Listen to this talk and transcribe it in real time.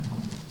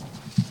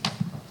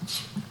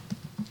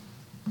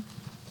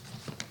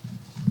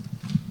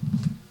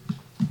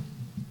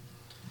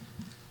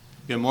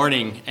Good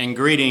morning and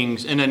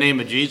greetings in the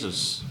name of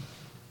Jesus.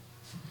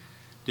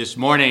 This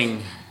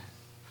morning,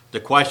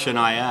 the question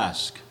I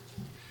ask,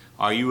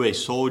 are you a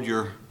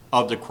soldier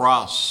of the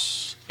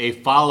cross, a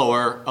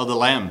follower of the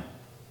Lamb?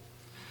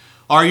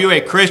 Are you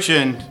a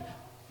Christian,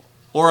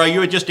 or are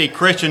you just a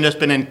Christian that's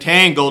been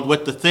entangled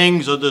with the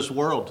things of this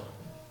world?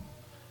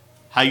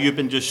 How you've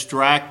been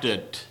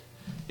distracted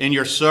in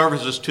your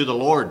services to the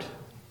Lord?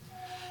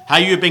 How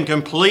you've been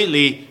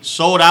completely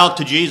sold out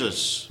to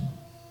Jesus?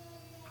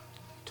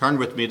 Turn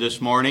with me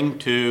this morning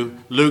to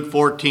Luke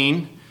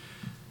 14,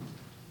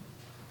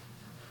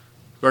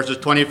 verses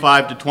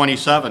 25 to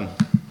 27.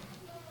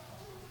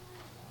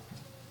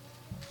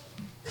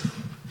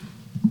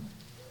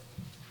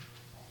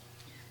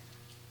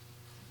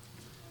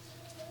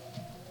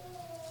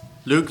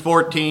 Luke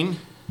 14,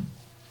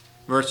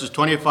 verses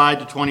 25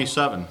 to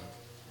 27.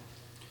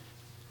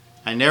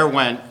 And there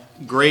went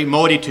great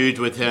multitudes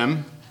with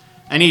him,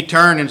 and he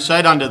turned and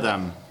said unto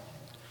them,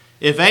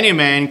 If any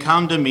man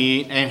come to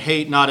me and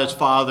hate not his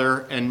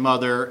father and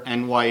mother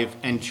and wife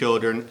and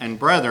children and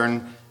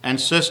brethren and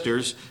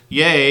sisters,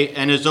 yea,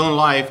 and his own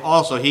life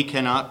also, he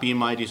cannot be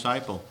my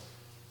disciple.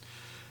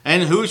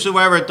 And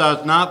whosoever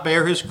doth not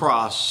bear his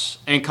cross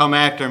and come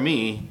after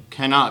me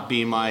cannot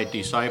be my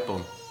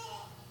disciple.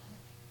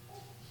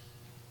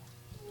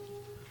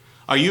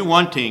 Are you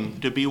wanting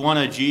to be one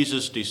of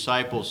Jesus'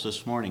 disciples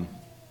this morning?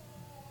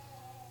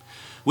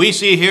 We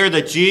see here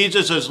that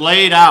Jesus has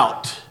laid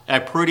out a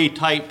pretty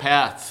tight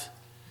path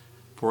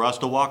for us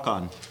to walk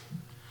on.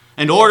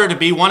 In order to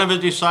be one of his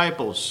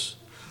disciples,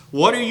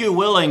 what are you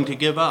willing to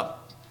give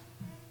up?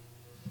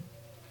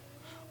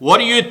 What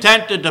are you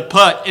tempted to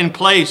put in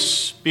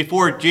place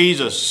before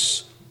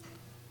Jesus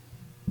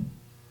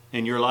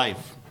in your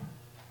life?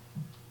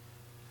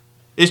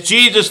 Is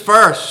Jesus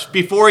first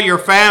before your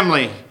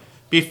family,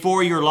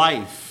 before your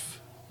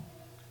life?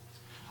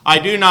 I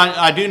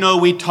do know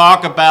we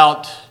talk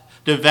about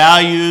the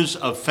values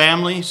of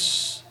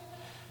families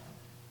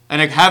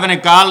and having a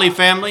godly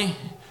family.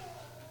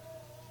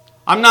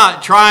 I'm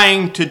not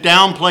trying to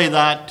downplay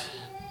that.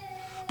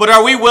 But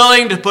are we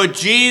willing to put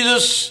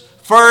Jesus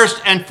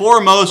first and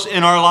foremost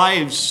in our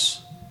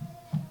lives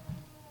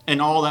in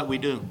all that we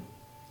do?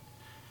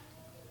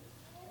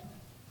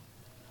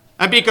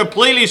 And be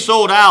completely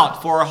sold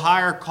out for a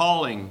higher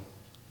calling,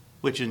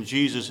 which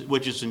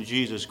is in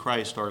Jesus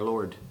Christ our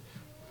Lord.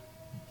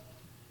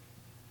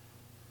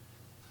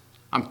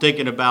 I'm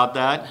thinking about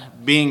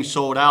that. Being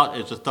sold out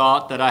is a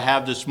thought that I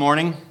have this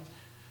morning.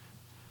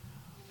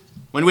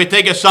 When we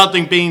think of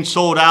something being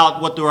sold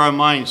out, what do our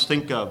minds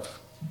think of?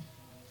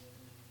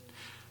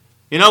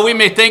 You know, we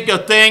may think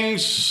of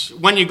things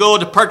when you go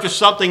to purchase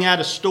something at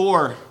a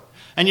store,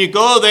 and you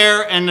go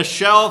there and the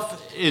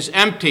shelf is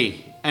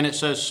empty and it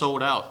says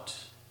sold out.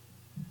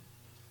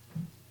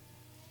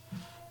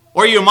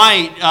 Or you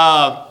might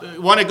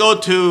want to go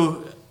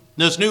to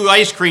this new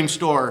ice cream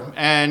store,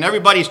 and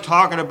everybody's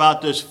talking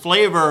about this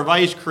flavor of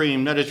ice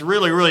cream that is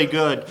really, really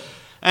good.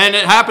 And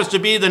it happens to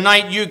be the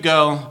night you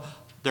go,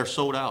 they're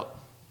sold out.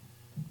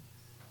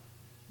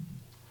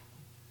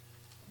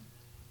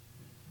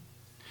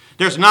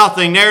 There's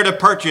nothing there to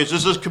purchase.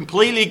 This is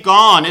completely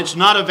gone. It's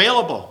not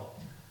available.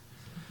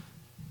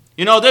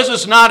 You know, this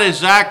is not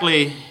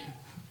exactly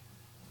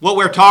what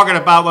we're talking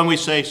about when we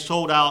say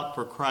sold out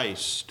for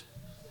Christ.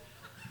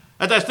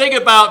 As I think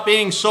about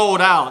being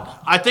sold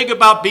out, I think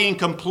about being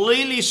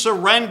completely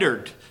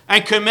surrendered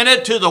and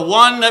committed to the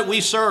one that we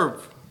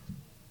serve.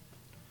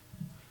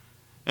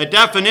 A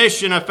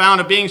definition I found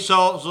of being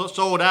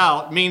sold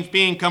out means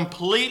being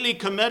completely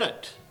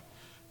committed,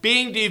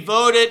 being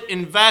devoted,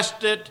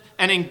 invested,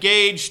 and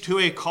engaged to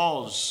a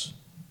cause.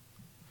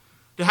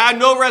 To have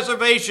no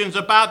reservations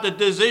about the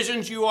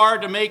decisions you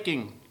are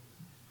making,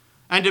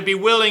 and to be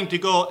willing to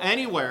go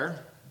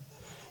anywhere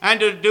and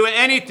to do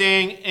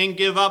anything and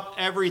give up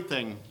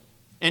everything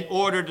in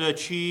order to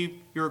achieve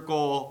your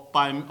goal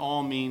by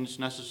all means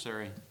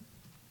necessary.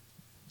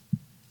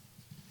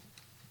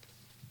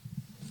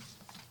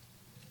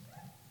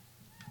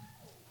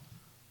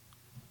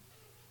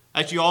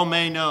 As you all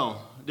may know,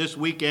 this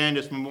weekend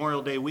is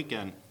Memorial Day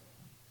weekend.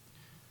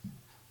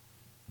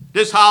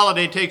 This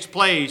holiday takes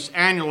place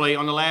annually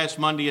on the last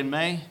Monday in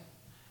May,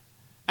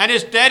 and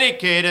is a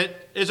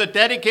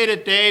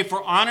dedicated day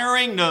for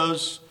honoring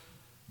those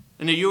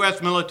in the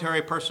U.S.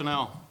 military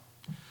personnel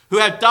who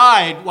have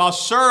died while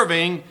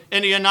serving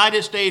in the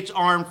United States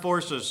Armed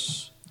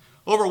Forces.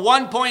 Over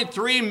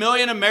 1.3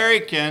 million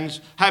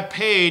Americans have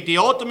paid the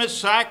ultimate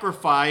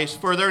sacrifice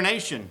for their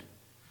nation.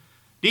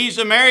 These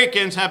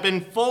Americans have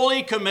been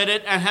fully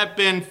committed and have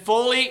been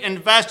fully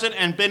invested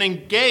and been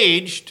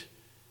engaged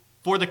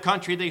for the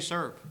country they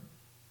serve.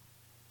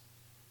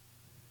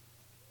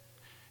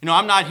 You know,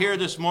 I'm not here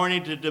this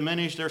morning to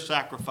diminish their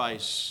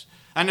sacrifice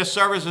and the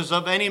services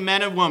of any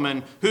men and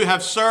women who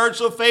have served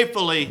so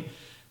faithfully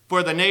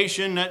for the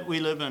nation that we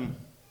live in.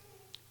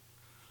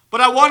 But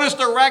I want us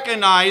to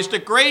recognize the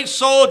great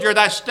soldier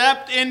that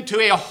stepped into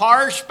a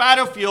harsh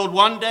battlefield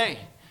one day.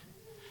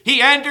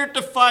 He entered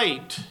the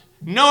fight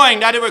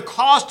knowing that it would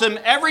cost him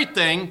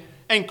everything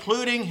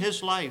including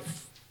his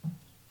life.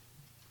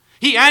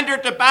 He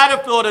entered the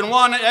battlefield and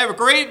won a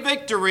great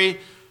victory,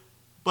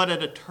 but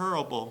at a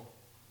terrible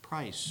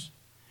price.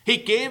 He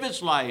gave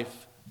his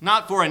life,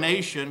 not for a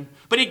nation,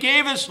 but he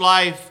gave his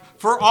life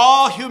for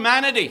all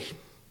humanity.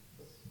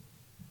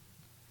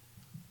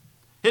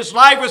 His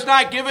life was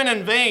not given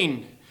in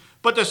vain,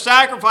 but the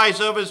sacrifice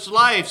of his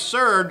life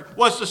served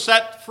was to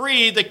set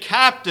free the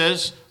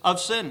captives of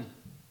sin.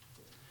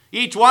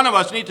 Each one of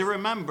us need to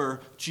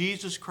remember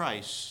Jesus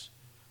Christ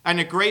and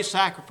the great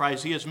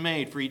sacrifice he has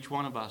made for each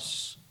one of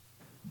us.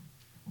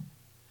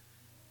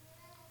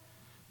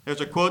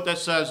 There's a quote that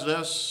says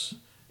this: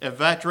 a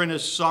veteran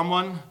is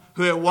someone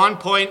who at one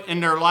point in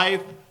their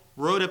life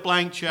wrote a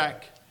blank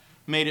check,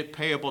 made it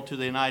payable to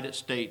the United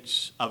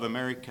States of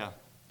America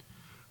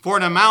for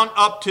an amount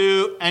up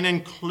to and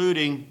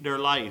including their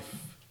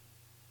life.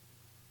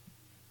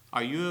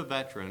 Are you a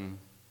veteran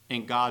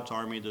in God's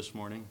army this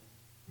morning?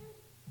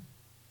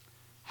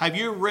 Have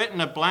you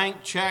written a blank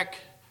check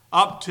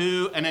up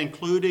to and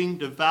including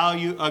the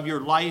value of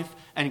your life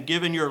and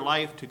given your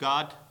life to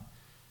God?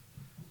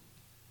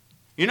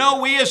 You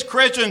know, we as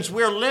Christians,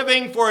 we're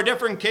living for a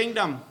different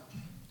kingdom.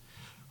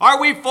 Are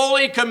we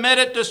fully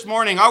committed this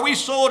morning? Are we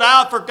sold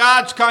out for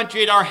God's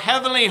country, our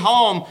heavenly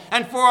home,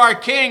 and for our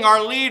King,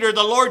 our leader,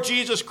 the Lord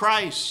Jesus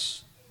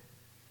Christ?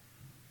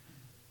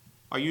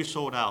 Are you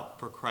sold out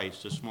for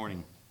Christ this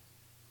morning?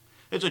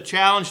 It's a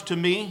challenge to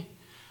me,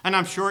 and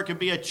I'm sure it could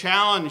be a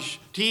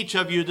challenge to each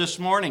of you this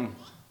morning.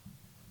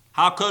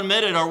 How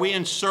committed are we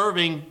in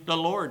serving the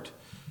Lord?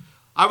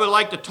 I would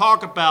like to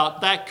talk about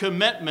that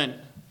commitment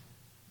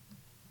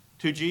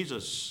to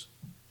Jesus.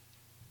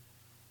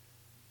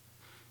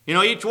 You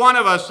know, each one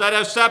of us that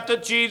has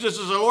accepted Jesus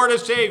as the Lord and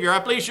Savior, I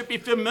believe should be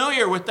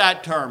familiar with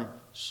that term,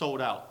 sold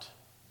out.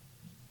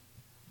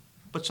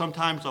 But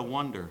sometimes I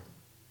wonder,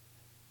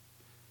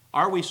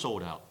 are we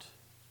sold out?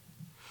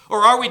 Or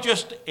are we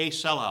just a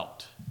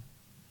sellout?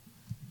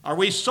 Are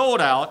we sold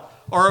out,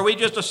 or are we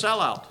just a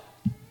sellout?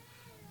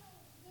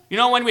 You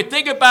know, when we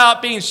think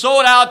about being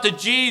sold out to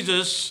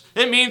Jesus,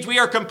 it means we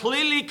are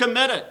completely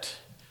committed,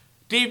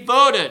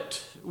 devoted.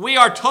 We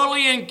are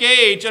totally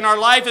engaged, and our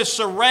life is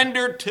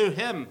surrendered to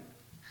him.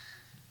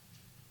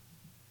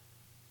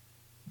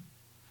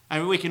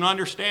 And we can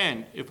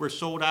understand if we're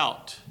sold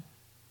out.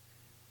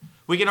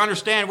 We can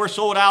understand we're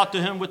sold out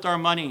to him with our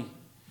money.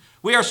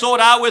 We are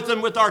sold out with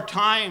him with our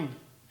time.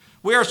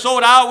 We are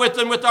sold out with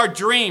him with our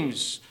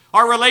dreams,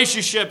 our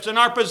relationships, and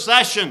our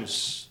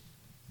possessions.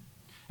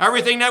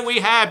 Everything that we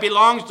have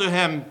belongs to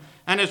him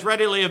and is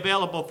readily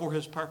available for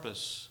his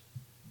purpose.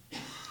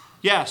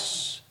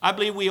 Yes, I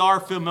believe we are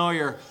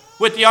familiar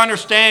with the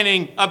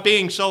understanding of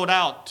being sold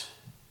out.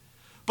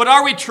 But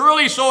are we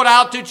truly sold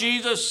out to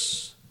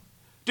Jesus?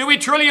 Do we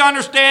truly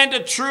understand the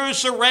true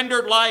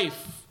surrendered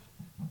life?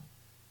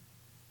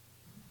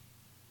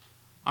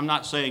 I'm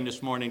not saying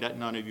this morning that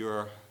none of you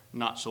are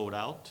not sold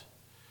out,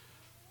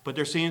 but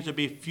there seems to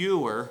be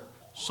fewer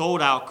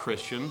sold out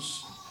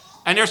Christians,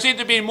 and there seems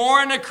to be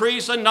more an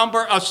increase in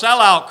number of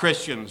sellout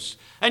Christians.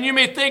 And you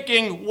may be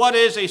thinking, what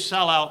is a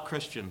sellout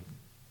Christian?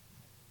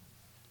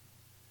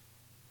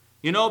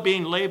 You know,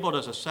 being labeled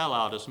as a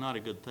sellout is not a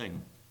good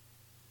thing.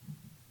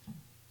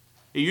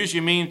 It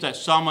usually means that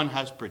someone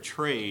has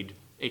betrayed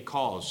a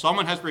cause.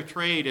 Someone has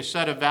betrayed a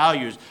set of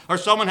values, or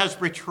someone has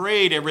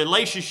betrayed a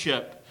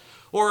relationship,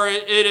 or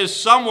it is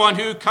someone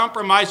who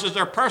compromises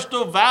their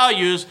personal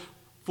values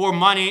for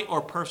money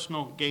or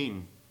personal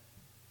gain.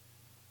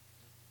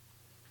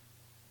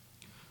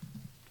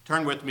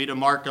 Turn with me to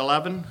Mark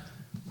 11,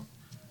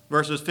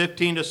 verses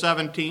 15 to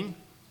 17.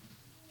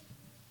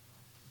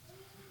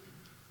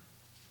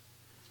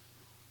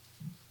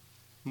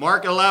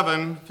 Mark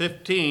 11,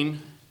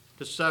 15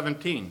 to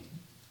 17.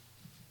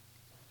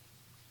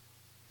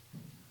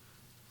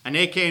 And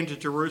they came to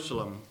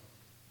Jerusalem.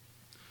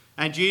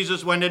 And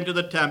Jesus went into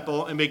the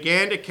temple and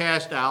began to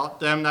cast out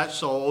them that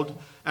sold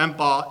and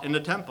bought in the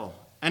temple,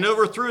 and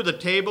overthrew the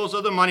tables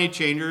of the money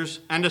changers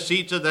and the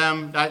seats of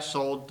them that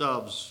sold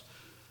doves,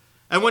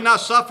 and would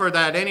not suffer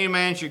that any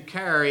man should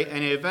carry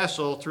any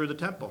vessel through the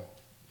temple.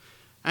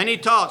 And he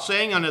taught,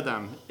 saying unto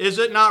them, Is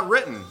it not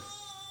written,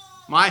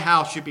 My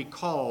house should be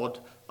called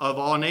of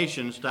all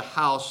nations the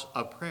house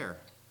of prayer?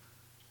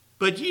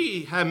 But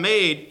ye have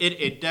made it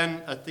a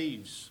den of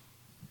thieves.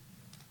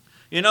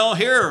 You know,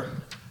 here,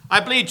 I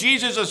believe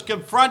Jesus is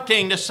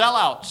confronting the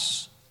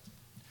sellouts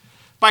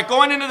by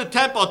going into the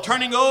temple,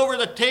 turning over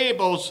the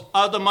tables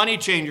of the money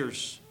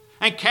changers,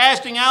 and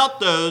casting out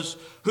those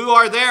who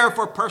are there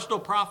for personal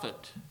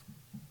profit.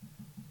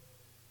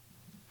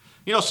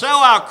 You know,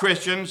 sellout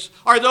Christians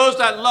are those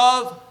that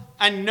love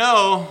and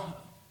know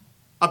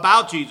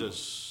about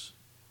Jesus.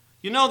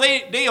 You know,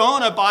 they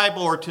own a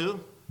Bible or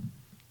two.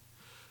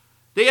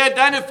 They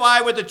identify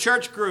with the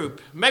church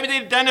group. Maybe they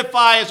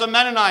identify as a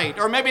Mennonite,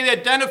 or maybe they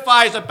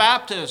identify as a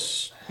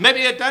Baptist. Maybe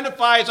they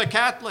identify as a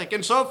Catholic,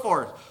 and so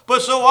forth.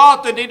 But so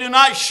often they do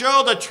not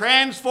show the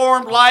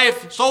transformed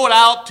life sold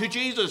out to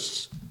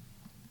Jesus.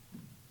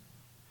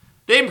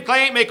 They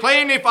may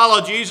claim they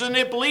follow Jesus and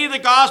they believe the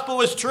gospel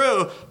is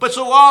true, but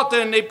so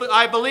often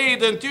I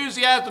believe the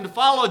enthusiasm to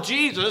follow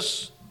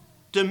Jesus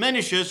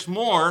diminishes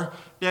more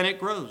than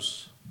it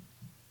grows.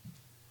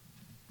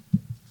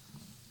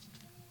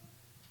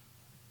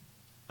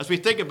 As we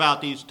think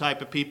about these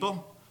type of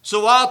people,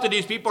 so often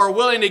these people are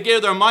willing to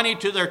give their money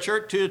to their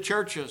church, to the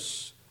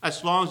churches,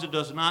 as long as it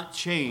does not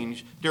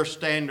change their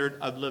standard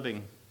of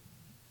living.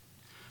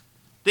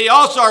 They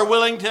also are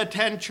willing to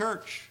attend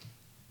church,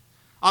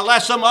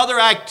 unless some other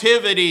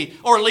activity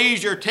or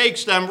leisure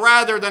takes them,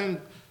 rather than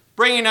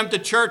bringing them to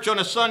church on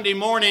a Sunday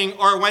morning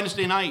or a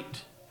Wednesday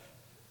night.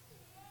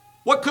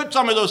 What could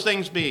some of those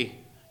things be?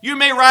 You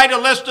may write a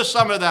list of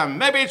some of them.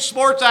 Maybe it's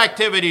sports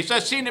activities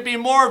that seem to be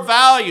more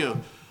value.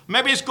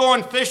 Maybe it's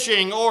going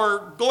fishing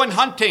or going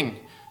hunting.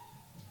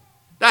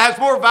 That has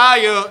more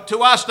value to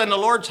us than the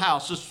Lord's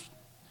house.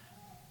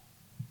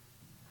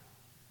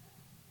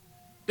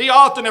 They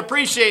often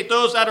appreciate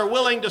those that are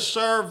willing to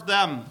serve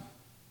them,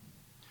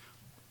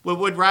 but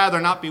would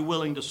rather not be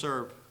willing to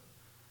serve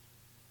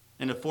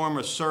in the form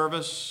of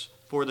service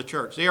for the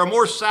church. They are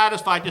more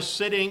satisfied just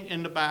sitting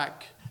in the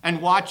back and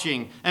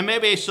watching, and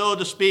maybe, so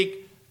to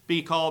speak,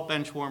 be called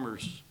bench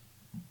warmers.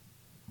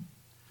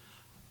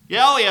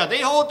 Yeah,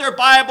 they hold their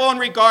Bible in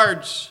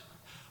regards,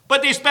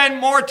 but they spend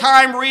more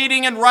time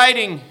reading and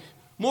writing,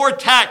 more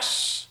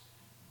texts,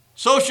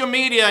 social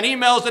media, and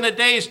emails in a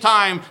day's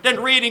time than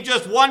reading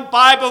just one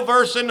Bible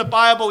verse in the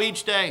Bible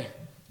each day.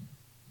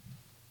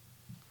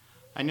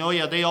 I know,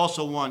 they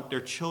also want their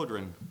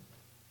children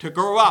to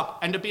grow up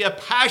and to be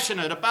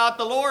passionate about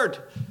the Lord.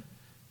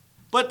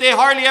 But they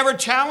hardly ever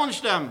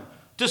challenge them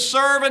to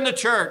serve in the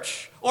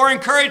church or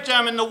encourage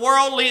them in the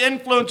worldly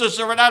influences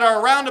that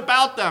are around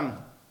about them.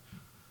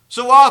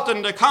 So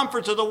often the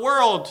comforts of the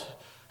world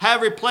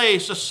have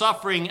replaced the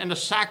suffering and the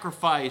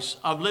sacrifice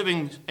of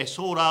living a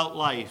sold-out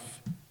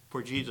life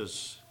for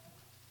Jesus.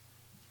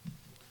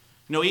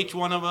 Each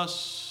one of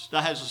us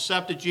that has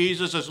accepted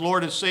Jesus as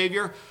Lord and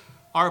Savior,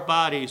 our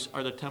bodies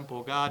are the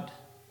temple of God.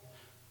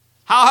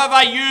 How have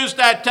I used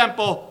that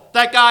temple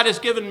that God has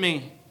given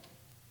me?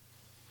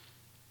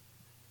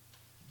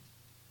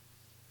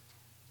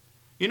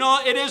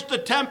 It is the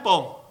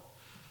temple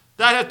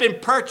that has been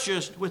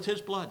purchased with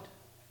his blood.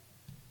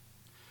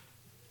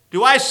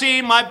 Do I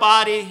see my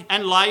body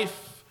and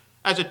life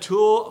as a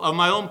tool of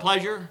my own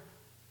pleasure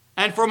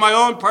and for my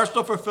own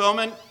personal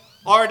fulfillment?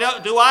 Or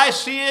do I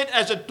see it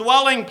as a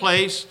dwelling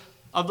place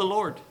of the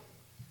Lord?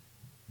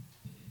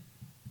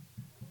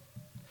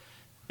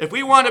 If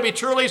we want to be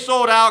truly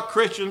sold out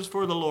Christians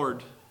for the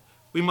Lord,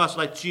 we must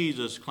let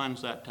Jesus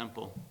cleanse that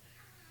temple.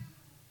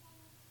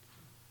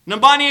 The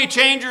money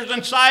changers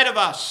inside of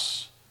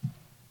us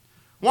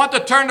want to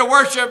turn the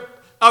worship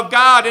of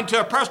God into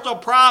a personal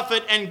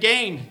profit and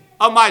gain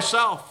of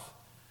myself,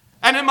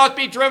 and it must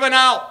be driven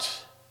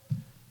out.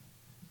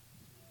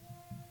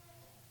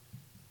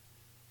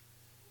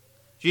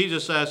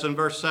 Jesus says in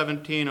verse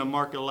 17 of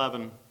Mark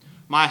 11,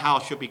 "My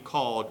house shall be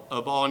called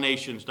of all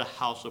nations the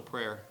house of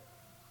prayer."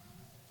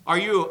 Are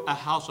you a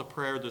house of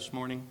prayer this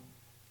morning?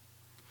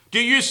 Do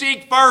you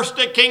seek first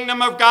the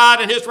kingdom of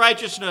God and his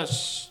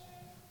righteousness?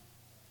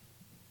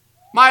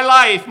 My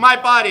life, my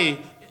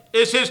body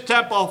is his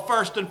temple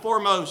first and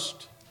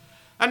foremost.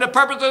 And the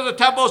purpose of the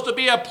temple is to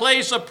be a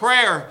place of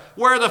prayer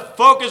where the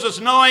focus is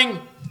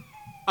knowing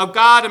of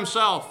God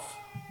himself.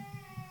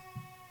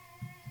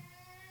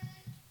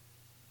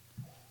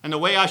 And the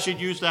way I should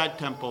use that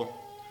temple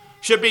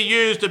should be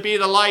used to be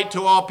the light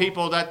to all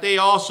people, that they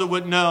also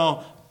would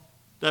know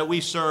that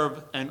we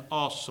serve an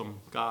awesome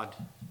God.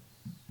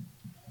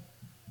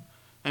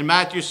 And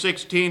Matthew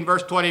 16,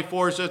 verse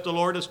 24 says, the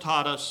Lord has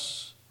taught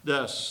us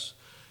this: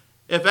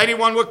 "If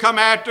anyone would come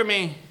after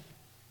me,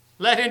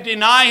 let him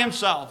deny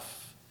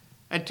himself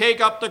and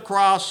take up the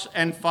cross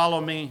and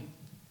follow me."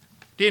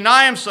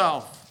 Deny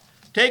himself,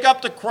 take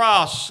up the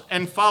cross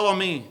and follow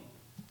me.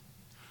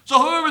 So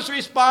who is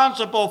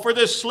responsible for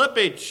this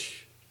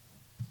slippage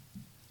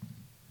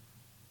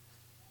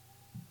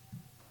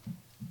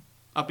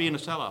of being a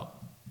sellout?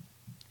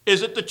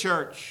 Is it the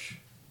church?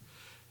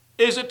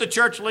 Is it the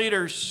church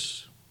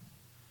leaders?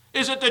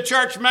 Is it the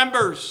church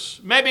members?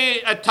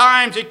 Maybe at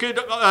times it could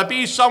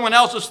be someone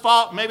else's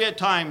fault, maybe at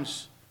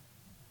times.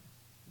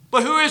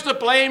 But who is to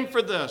blame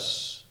for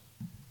this?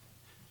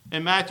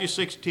 In Matthew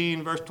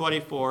 16, verse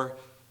 24,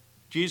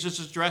 Jesus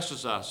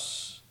addresses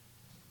us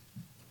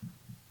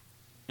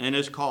and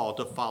is called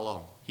to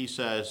follow. He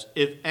says,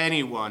 "If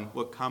anyone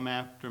would come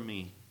after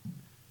me."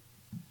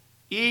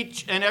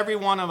 Each and every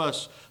one of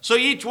us. So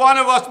each one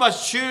of us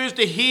must choose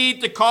to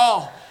heed the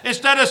call.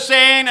 Instead of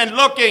saying and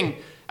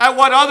looking at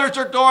what others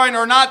are doing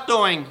or not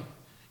doing,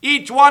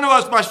 each one of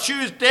us must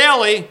choose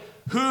daily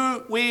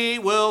who we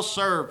will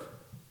serve.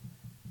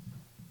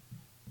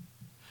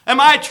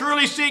 Am I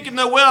truly seeking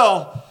the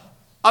will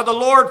of the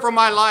Lord for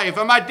my life?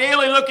 Am I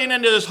daily looking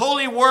into His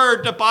holy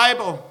word, the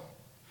Bible?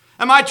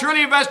 Am I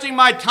truly investing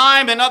my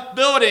time in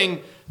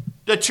upbuilding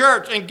the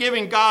church and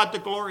giving God the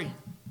glory?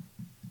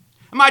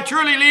 Am I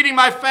truly leading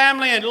my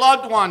family and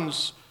loved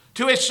ones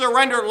to a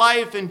surrendered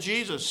life in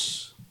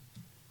Jesus?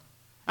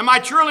 Am I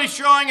truly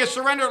showing a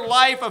surrendered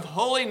life of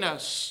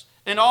holiness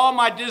in all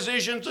my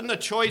decisions and the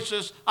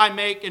choices I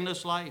make in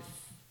this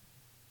life?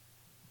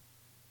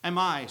 Am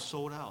I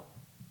sold out?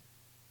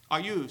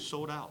 Are you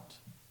sold out?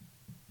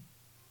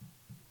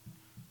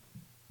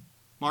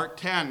 Mark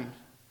 10,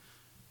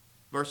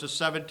 verses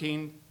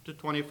 17 to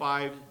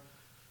 25,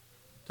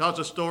 tells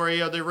the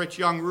story of the rich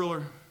young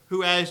ruler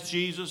who asked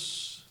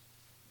Jesus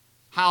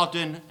how to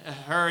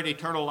inherit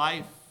eternal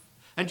life.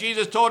 And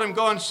Jesus told him,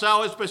 go and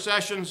sell his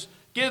possessions,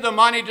 give the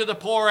money to the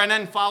poor, and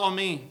then follow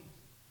me.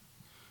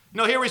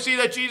 Here we see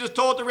that Jesus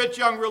told the rich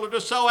young ruler to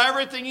sell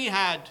everything he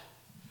had,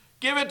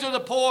 give it to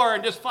the poor,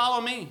 and just follow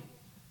me.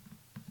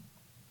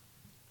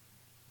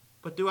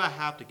 But do I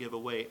have to give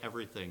away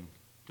everything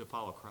to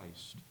follow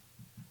Christ?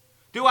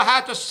 Do I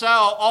have to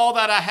sell all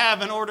that I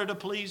have in order to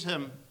please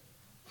him?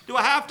 Do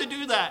I have to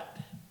do that?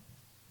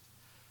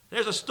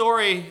 There's a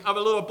story of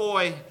a little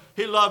boy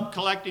who loved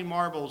collecting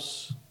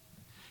marbles.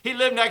 He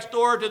lived next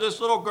door to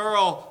this little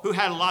girl who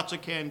had lots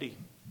of candy.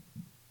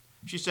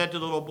 She said to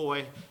the little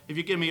boy, if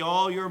you give me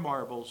all your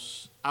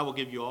marbles, I will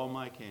give you all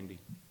my candy.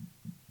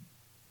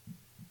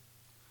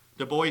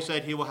 The boy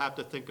said he will have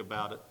to think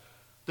about it.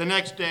 The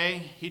next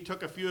day, he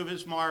took a few of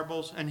his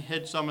marbles and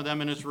hid some of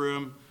them in his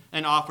room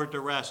and offered the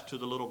rest to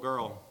the little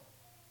girl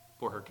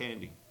for her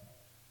candy.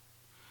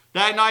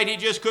 That night, he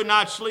just could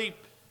not sleep.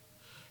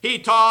 He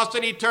tossed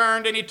and he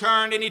turned and he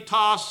turned and he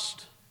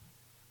tossed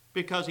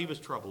because he was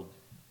troubled.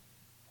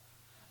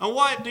 And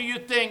what do you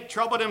think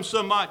troubled him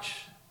so much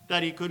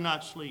that he could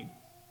not sleep?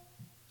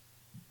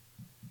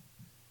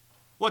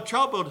 What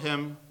troubled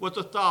him was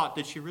the thought,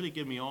 did she really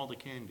give me all the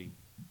candy?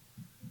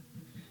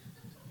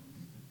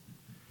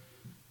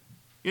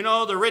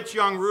 The rich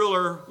young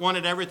ruler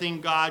wanted everything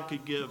God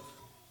could give.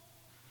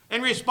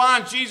 In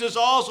response, Jesus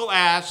also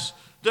asks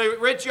the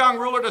rich young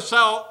ruler to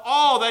sell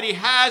all that he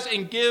has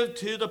and give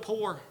to the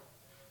poor.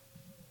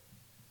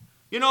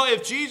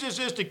 If Jesus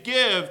is to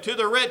give to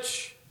the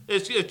rich,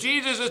 if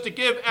Jesus is to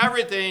give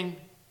everything,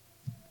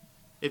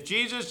 if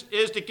Jesus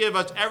is to give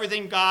us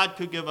everything God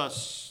could give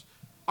us,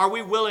 are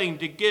we willing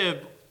to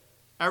give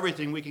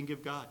everything we can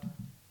give God?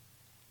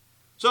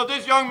 So if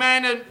this young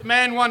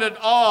man wanted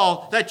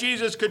all that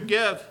Jesus could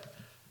give,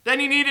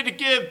 then he needed to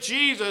give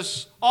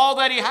Jesus all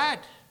that he had.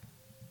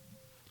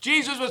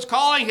 Jesus was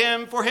calling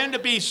him for him to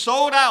be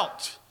sold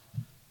out.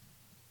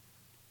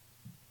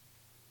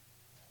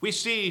 We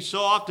see so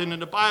often in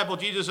the Bible,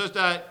 Jesus says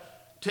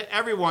that to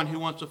everyone who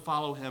wants to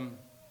follow him.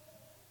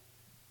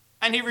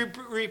 And he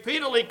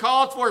repeatedly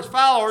calls for his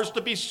followers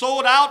to be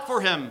sold out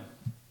for him.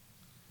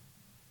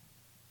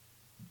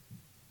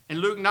 In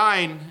Luke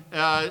 9,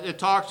 it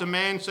talks, a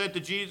man said to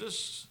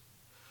Jesus,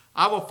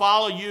 I will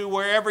follow you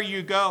wherever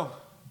you go.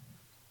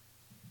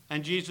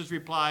 And Jesus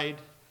replied,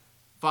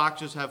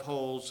 foxes have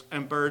holes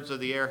and birds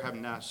of the air have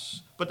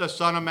nests, but the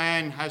Son of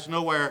Man has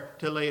nowhere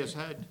to lay his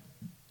head.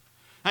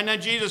 And then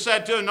Jesus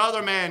said to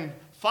another man,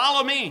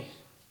 follow me.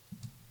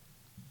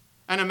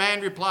 And a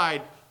man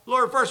replied,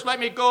 Lord, first let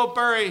me go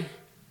bury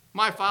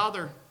my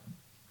father.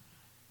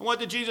 And what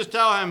did Jesus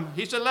tell him?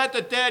 He said, let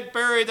the dead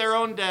bury their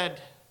own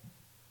dead.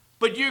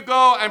 But you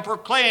go and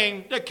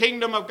proclaim the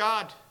kingdom of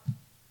God.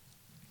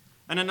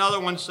 And another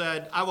one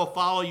said, I will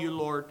follow you,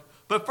 Lord.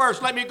 But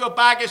first, let me go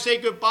back and say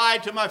goodbye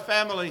to my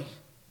family.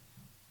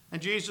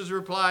 And Jesus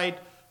replied,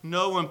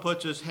 no one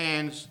puts his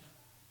hands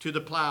to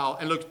the plow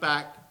and looks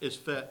back is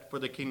fit for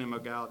the kingdom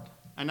of God.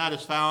 And that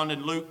is found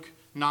in Luke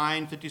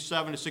 9,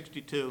 57 to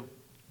 62.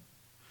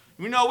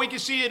 We can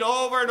see it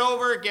over and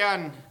over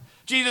again.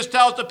 Jesus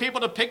tells the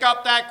people to pick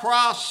up that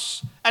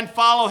cross and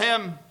follow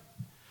him.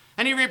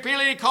 And he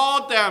repeatedly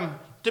called them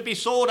to be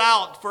sold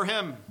out for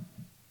him.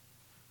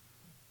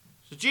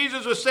 So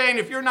Jesus was saying,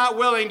 if you're not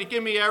willing to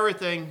give me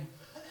everything,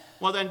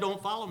 well, then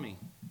don't follow me.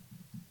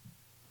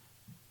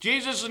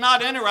 Jesus is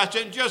not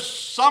interested in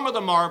just some of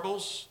the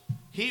marbles.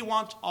 He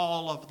wants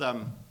all of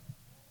them.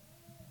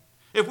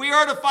 If we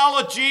are to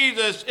follow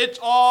Jesus, it's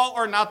all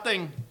or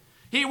nothing.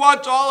 He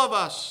wants all of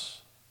us.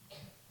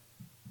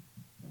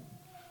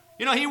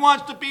 He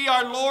wants to be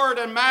our Lord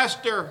and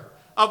Master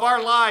of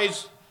our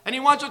lives. And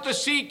he wants us to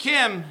seek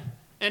him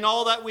in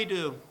all that we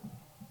do.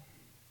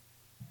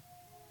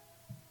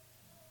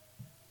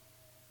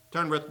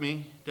 Turn with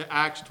me to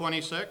Acts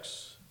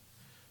 26,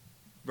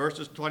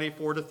 verses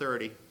 24 to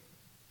 30.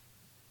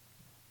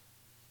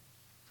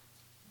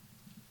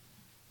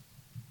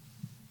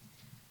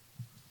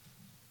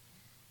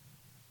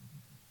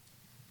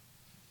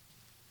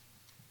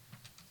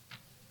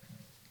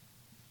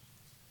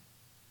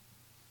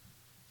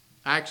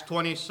 Acts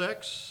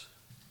 26,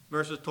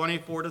 verses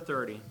 24 to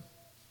 30.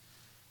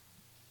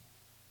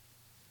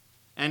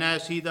 And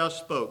as he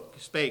thus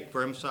spake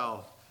for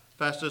himself,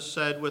 Festus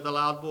said with a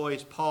loud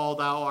voice, Paul,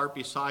 thou art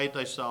beside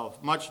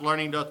thyself. Much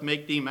learning doth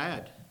make thee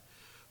mad.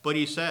 But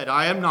he said,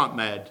 I am not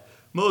mad,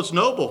 most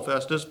noble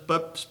Festus,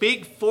 but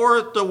speak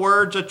forth the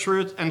words of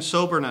truth and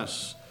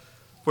soberness.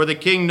 For the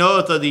king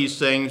knoweth of these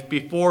things,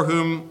 before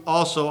whom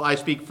also I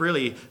speak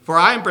freely. For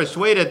I am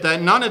persuaded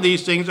that none of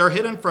these things are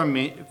hidden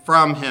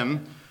from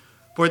him.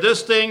 For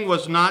this thing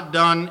was not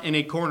done in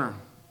a corner.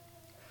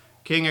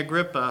 King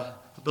Agrippa,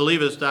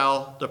 believest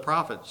thou the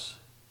prophets?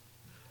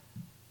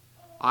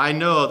 I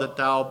know that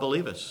thou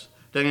believest.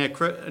 Then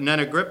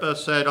Agrippa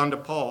said unto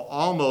Paul,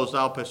 almost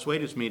thou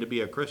persuadest me to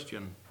be a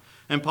Christian.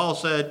 And Paul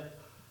said,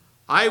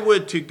 I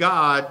would to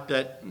God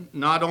that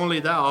not only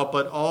thou,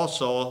 but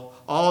also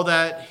all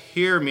that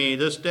hear me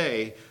this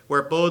day,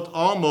 were both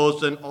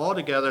almost and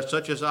altogether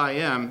such as I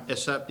am,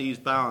 except these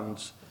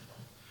bounds.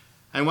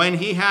 And when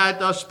he had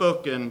thus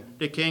spoken,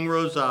 the king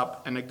rose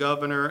up, and the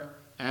governor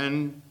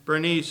and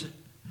Bernice,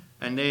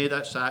 and they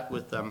that sat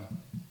with them.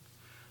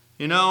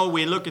 You know,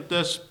 we look at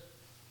this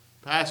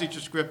passage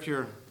of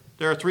Scripture.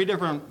 There are three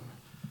different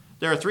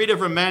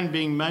men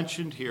being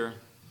mentioned here.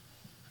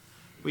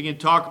 We can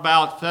talk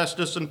about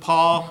Festus and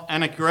Paul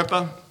and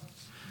Agrippa.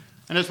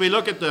 And as we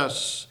look at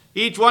this,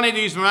 each one of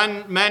these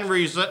men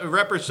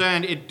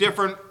represent a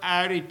different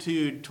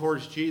attitude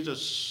towards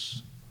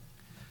Jesus.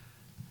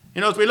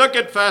 You know, as we look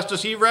at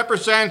Festus, he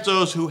represents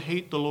those who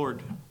hate the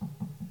Lord.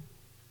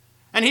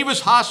 And he was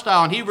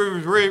hostile, and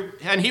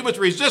he was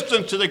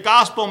resistant to the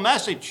gospel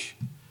message.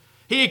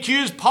 He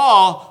accused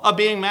Paul of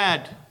being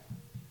mad.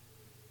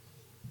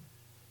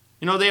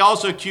 You know, they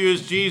also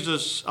accused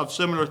Jesus of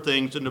similar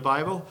things in the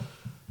Bible.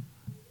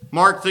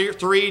 Mark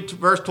 3,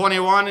 verse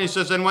 21, he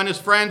says, and when his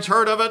friends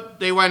heard of it,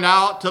 they went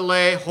out to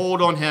lay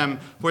hold on him,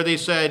 for they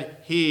said,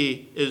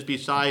 he is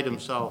beside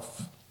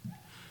himself.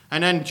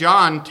 And then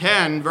John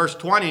 10, verse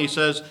 20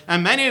 says,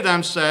 and many of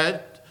them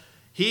said,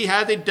 he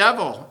hath a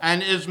devil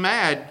and is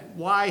mad.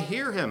 Why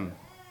hear him?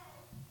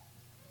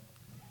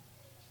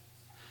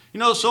 You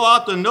know, so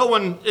often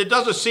it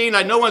doesn't seem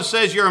like no one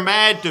says you're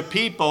mad to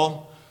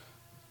people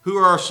who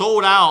are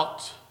sold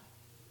out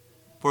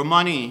for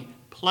money,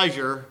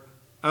 pleasure,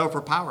 or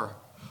for power.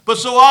 But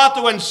so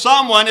often when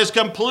someone is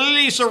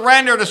completely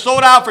surrendered and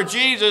sold out for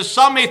Jesus,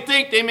 some may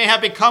think they may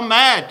have become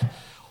mad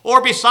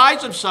or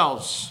besides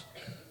themselves.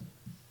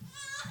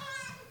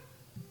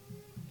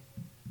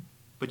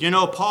 But you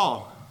know,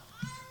 Paul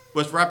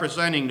was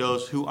representing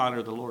those who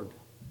honor the Lord.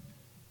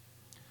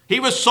 He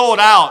was sold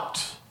out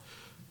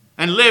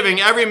and living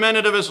every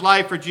minute of his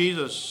life for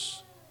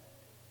Jesus.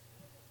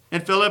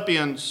 In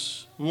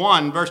Philippians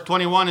 1, verse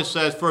 21, it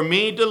says, for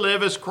me to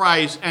live is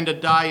Christ, and to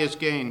die is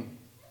gain.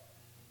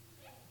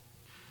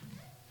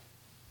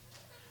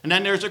 And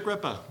then there's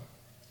Agrippa.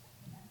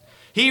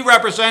 He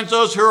represents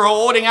those who are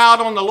holding out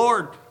on the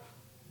Lord.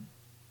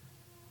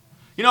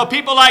 You know,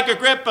 people like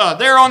Agrippa,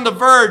 they're on the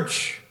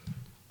verge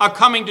of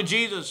coming to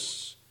Jesus.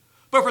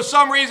 But for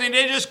some reason,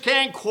 they just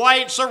can't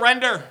quite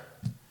surrender.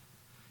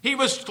 He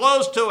was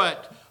close to it.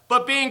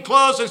 But being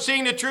close and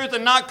seeing the truth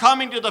and not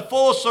coming to the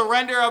full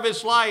surrender of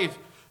his life,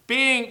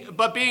 being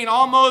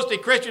almost a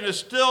Christian is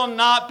still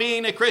not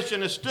being a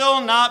Christian, is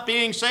still not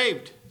being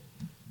saved.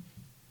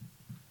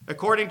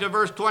 According to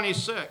verse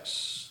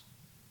 26,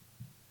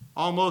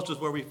 almost is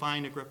where we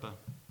find Agrippa.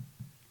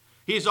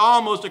 He's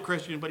almost a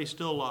Christian, but he's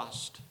still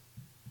lost.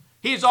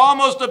 He's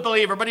almost a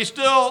believer, but he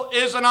still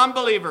is an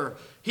unbeliever.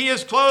 He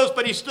is close,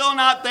 but he's still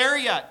not there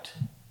yet.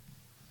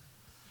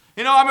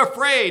 You know, I'm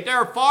afraid there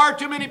are far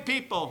too many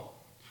people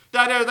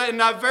that are in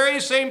that very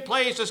same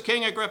place as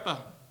King Agrippa.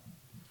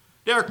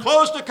 They're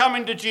close to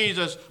coming to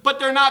Jesus,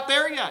 but they're not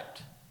there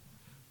yet.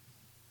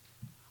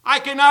 I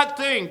cannot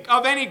think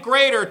of any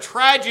greater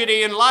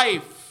tragedy in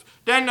life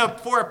than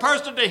for a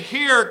person to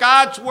hear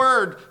God's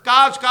word,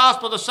 God's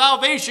gospel, the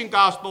salvation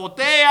gospel,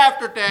 day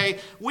after day,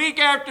 week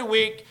after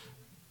week,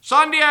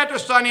 Sunday after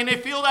Sunday, and they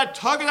feel that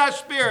tug of that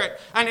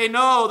spirit, and they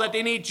know that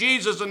they need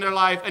Jesus in their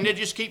life, and they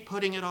just keep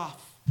putting it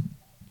off.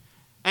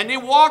 And they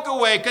walk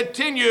away,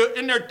 continue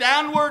in their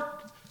downward,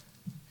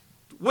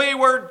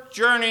 wayward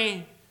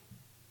journey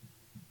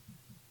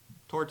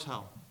towards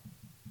hell.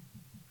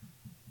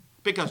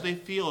 Because they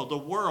feel the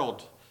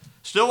world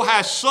still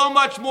has so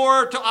much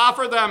more to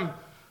offer them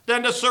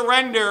than to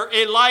surrender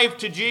a life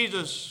to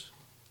Jesus.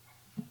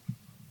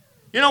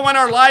 You know, when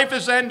our life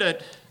is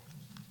ended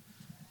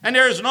and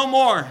there is no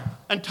more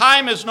and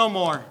time is no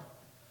more,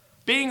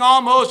 being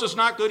almost is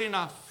not good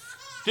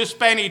enough to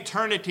spend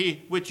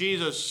eternity with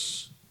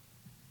Jesus.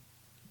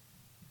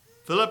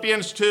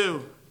 Philippians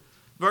 2,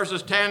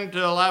 verses 10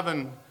 to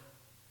 11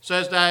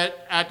 says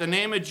that at the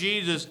name of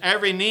Jesus,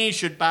 every knee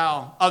should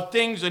bow, of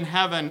things in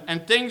heaven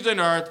and things in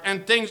earth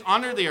and things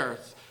under the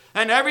earth.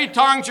 And every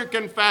tongue should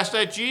confess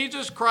that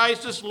Jesus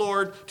Christ is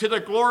Lord, to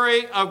the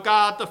glory of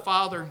God the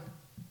Father.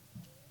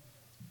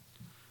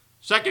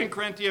 2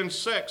 Corinthians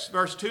 6,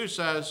 verse 2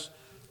 says,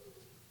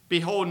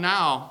 behold,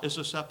 now is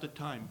the accepted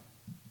time.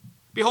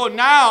 Behold,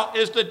 now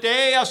is the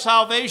day of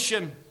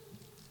salvation.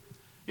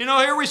 You know,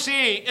 here we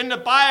see in the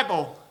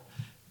Bible,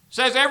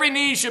 says every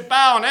knee should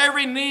bow and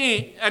every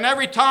knee and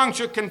every tongue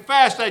should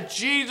confess that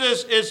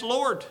Jesus is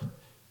Lord.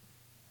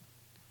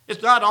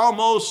 It's not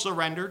almost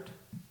surrendered.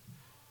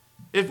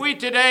 If we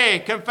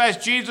today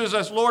confess Jesus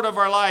as Lord of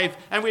our life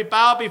and we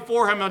bow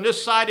before him on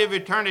this side of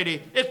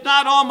eternity, it's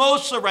not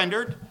almost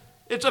surrendered.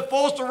 It's a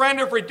full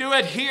surrender if we do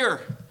it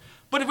here.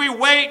 But if we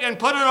wait and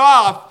put it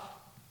off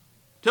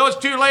till it's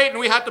too late and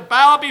we have to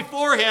bow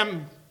before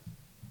him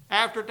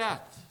after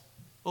death,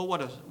 Oh,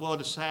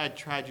 what a sad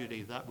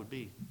tragedy that would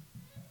be.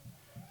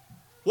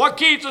 What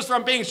keeps us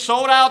from being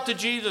sold out to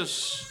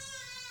Jesus?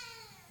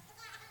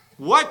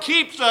 What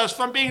keeps us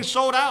from being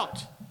sold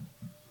out?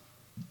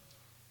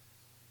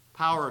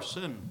 Power of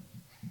sin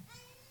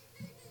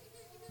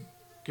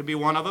could be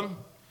one of them.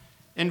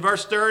 In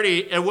verse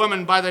 30, a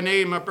woman by the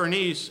name of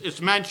Bernice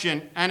is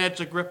mentioned, and it's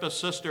Agrippa's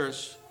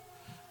sisters.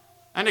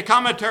 And the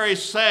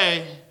commentaries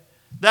say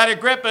that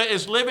Agrippa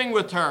is living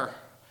with her,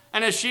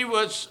 and as she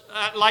was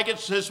like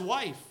it's his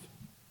wife.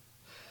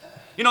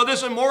 You know,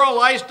 this immoral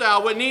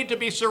lifestyle would need to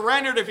be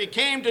surrendered if he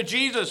came to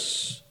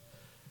Jesus.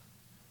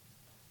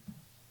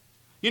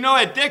 You know,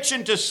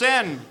 addiction to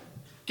sin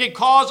can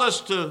cause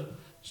us to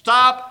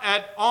stop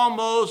at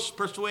almost,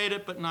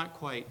 persuaded but not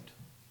quite.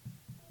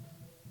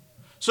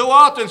 So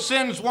often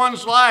sin's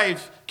one's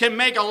life can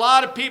make a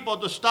lot of people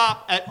to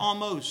stop at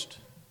almost.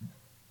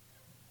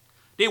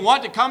 They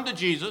want to come to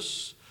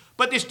Jesus,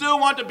 but they still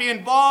want to be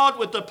involved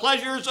with the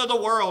pleasures of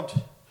the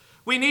world.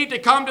 We need to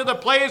come to the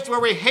place where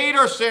we hate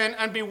our sin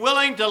and be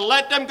willing to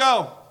let them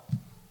go.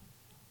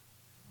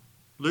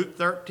 Luke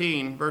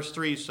 13, verse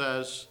 3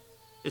 says,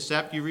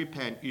 except you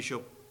repent, you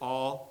shall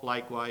all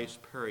likewise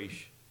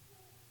perish.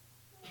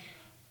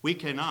 We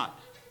cannot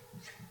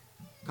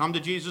come to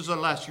Jesus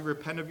unless you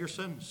repent of your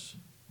sins.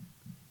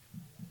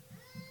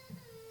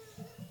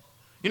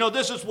 You know,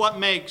 this is what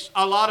makes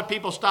a lot of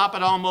people stop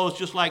at almost,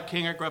 just like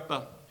King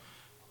Agrippa.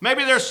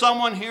 Maybe there's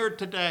someone here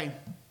today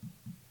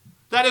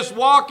that is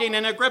walking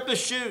in Agrippa's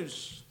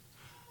shoes.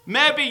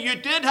 Maybe you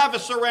did have a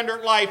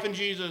surrendered life in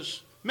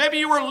Jesus. Maybe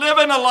you were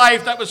living a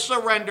life that was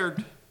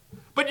surrendered,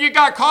 but you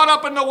got caught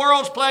up in the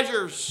world's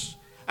pleasures.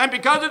 And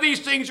because of these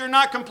things, you're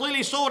not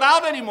completely sold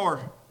out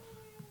anymore,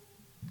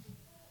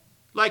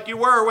 like you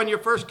were when you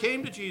first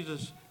came to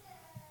Jesus.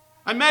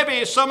 And maybe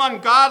it's some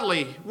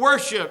ungodly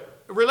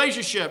worship,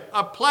 relationship,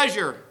 a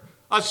pleasure,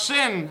 a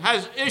sin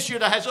issue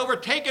that has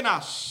overtaken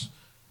us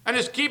and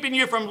is keeping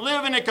you from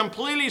living a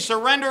completely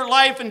surrendered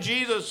life in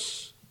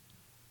Jesus.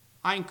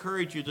 I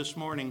encourage you this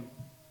morning,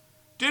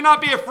 do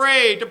not be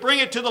afraid to bring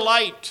it to the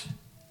light,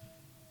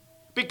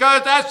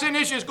 because that sin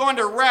issue is going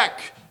to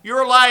wreck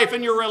your life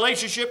and your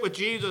relationship with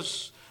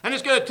Jesus, and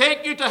it's going to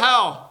take you to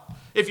hell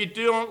if you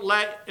don't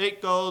let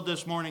it go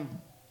this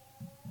morning.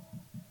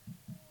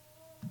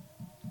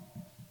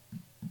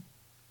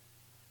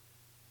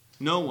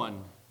 No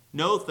one,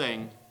 no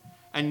thing,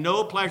 and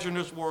no pleasure in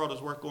this world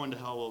is worth going to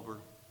hell over,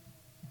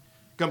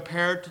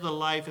 compared to the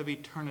life of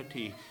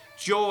eternity.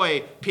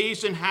 Joy,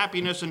 peace, and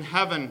happiness in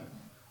heaven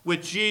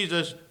with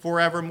Jesus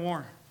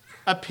forevermore.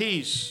 A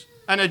peace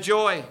and a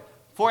joy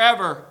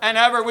forever and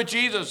ever with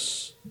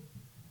Jesus.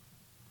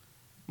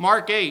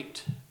 Mark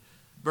 8,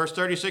 verse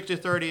 36 to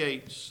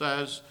 38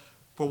 says,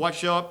 for what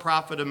shall it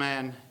profit a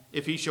man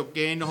if he shall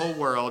gain the whole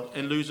world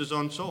and lose his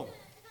own soul?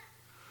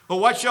 But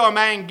what shall a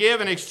man give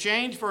in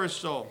exchange for his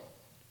soul?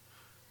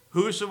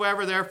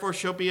 Whosoever therefore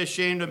shall be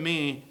ashamed of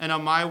me and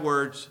of my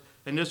words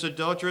in this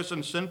adulterous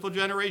and sinful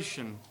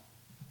generation,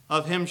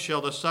 of him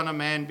shall the Son of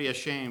Man be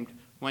ashamed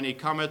when he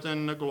cometh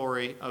in the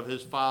glory of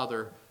his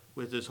Father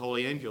with his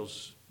holy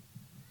angels.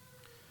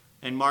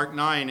 In Mark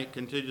 9, it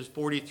continues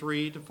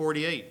 43 to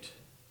 48.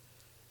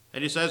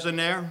 And he says in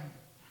there,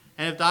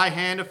 and if thy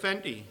hand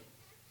offend thee,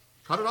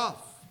 cut it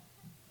off.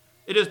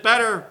 It is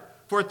better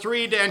for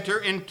 3 to enter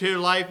into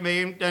life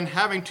maimed than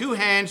having 2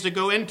 hands to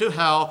go into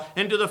hell,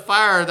 into the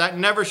fire that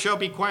never shall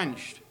be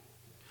quenched,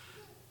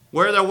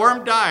 where the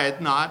worm dieth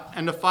not,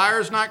 and the fire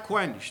is not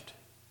quenched.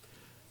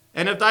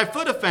 And if thy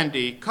foot offend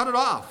thee, cut it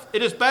off.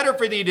 It is better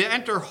for thee to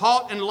enter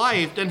halt in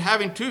life than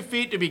having 2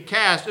 feet to be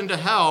cast into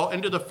hell,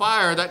 into the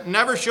fire that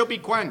never shall be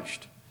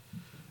quenched,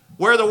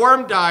 where the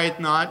worm dieth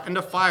not, and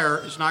the fire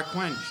is not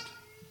quenched.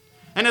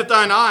 And if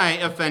thine eye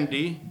offend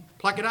thee,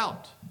 pluck it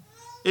out.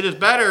 It is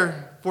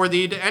better for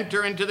thee to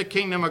enter into the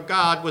kingdom of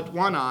God with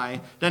 1 eye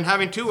than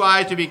having 2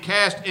 eyes to be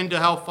cast into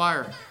hell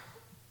fire,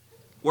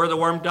 where the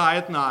worm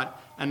dieth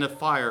not, and the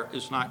fire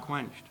is not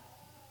quenched.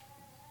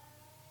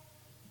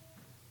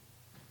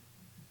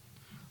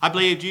 I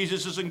believe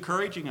Jesus is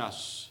encouraging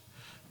us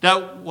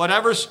that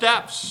whatever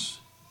steps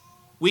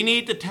we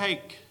need to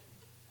take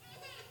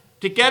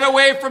to get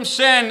away from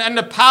sin and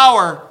the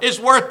power is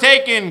worth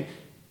taking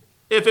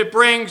if it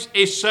brings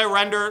a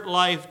surrendered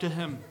life to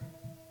him.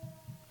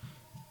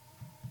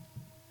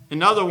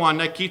 Another one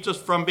that keeps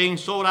us from being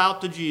sold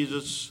out to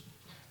Jesus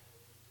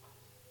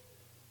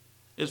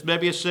is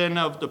maybe a sin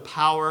of the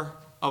power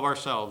of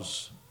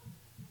ourselves.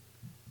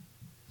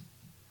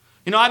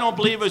 You know, I don't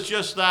believe it's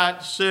just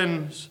that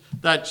sins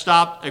that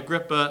stopped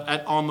Agrippa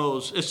at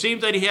almost. It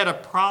seems that he had a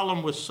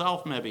problem with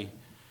self, maybe.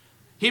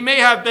 He may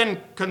have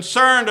been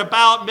concerned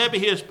about maybe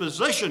his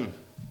position.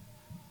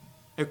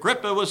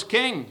 Agrippa was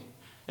king.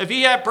 If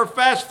he had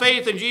professed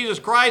faith in Jesus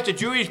Christ, the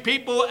Jewish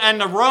people and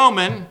the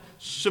Roman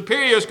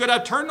superiors could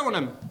have turned on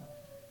him.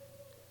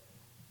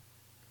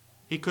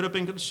 He could have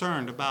been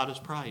concerned about his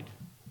pride.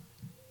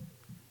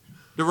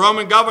 The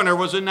Roman governor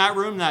was in that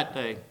room that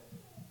day.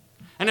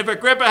 And if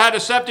Agrippa had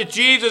accepted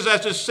Jesus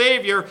as his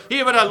Savior,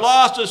 he would have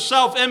lost his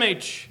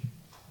self-image.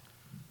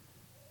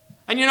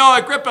 And you know,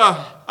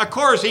 Agrippa, of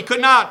course, he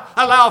could not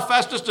allow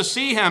Festus to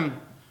see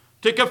him,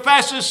 to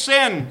confess his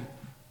sin,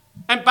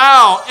 and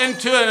bow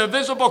into an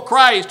invisible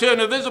Christ,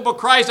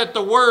 at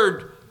the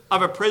word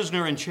of a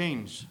prisoner in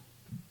chains.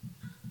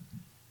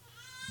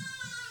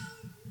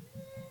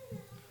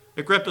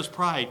 Agrippa's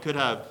pride could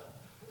have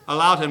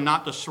allowed him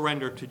not to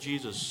surrender to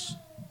Jesus.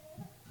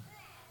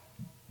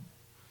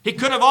 He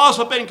could have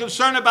also been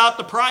concerned about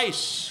the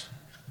price.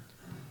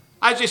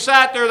 As he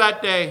sat there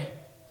that day,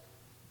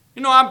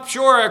 you know, I'm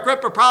sure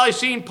Agrippa probably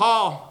seen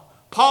Paul.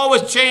 Paul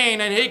was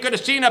chained, and he could have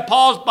seen that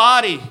Paul's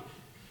body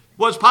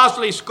was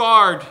possibly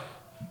scarred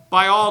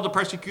by all the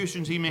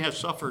persecutions he may have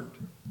suffered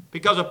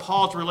because of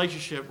Paul's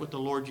relationship with the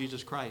Lord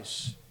Jesus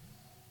Christ.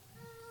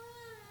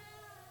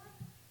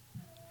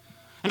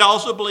 And I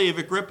also believe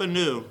Agrippa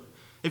knew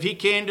if he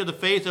came to the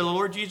faith of the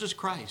Lord Jesus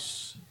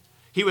Christ,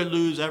 he would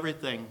lose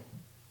everything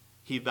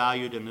he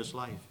valued in his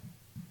life.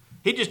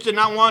 He just did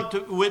not want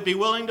to be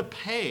willing to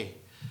pay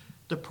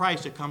the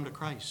price to come to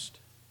Christ.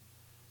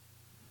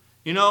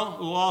 You know,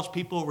 lost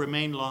people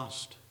remain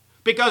lost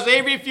because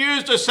they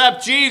refuse to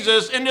accept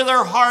Jesus into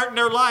their heart and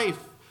their life.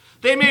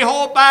 They may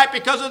hold back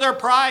because of their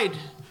pride.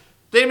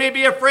 They may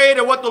be afraid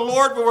of what the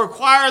Lord will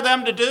require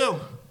them to do.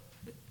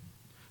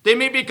 They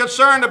may be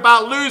concerned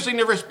about losing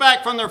the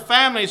respect from their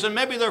families and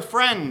maybe their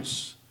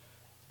friends.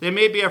 They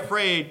may be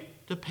afraid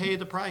to pay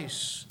the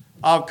price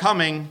of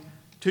coming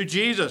to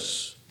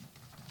Jesus.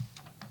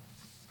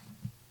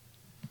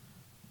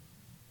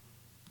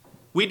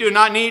 We do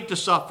not need to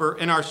suffer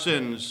in our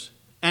sins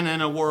and in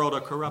a world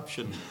of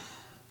corruption.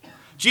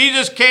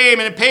 Jesus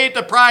came and paid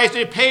the price.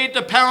 He paid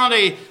the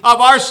penalty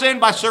of our sin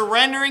by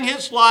surrendering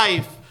his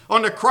life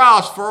on the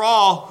cross for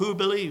all who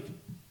believe.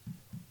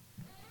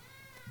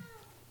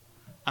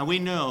 And we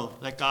know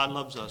that God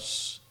loves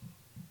us.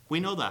 We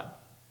know that.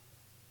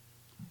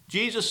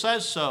 Jesus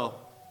says so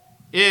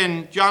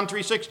in John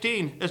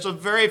 3:16. It's a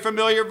very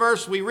familiar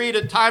verse. We read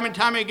it time and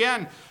time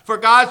again. For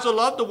God so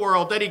loved the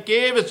world that he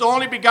gave his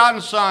only begotten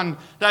Son,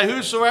 that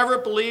whosoever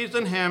believes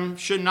in him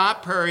should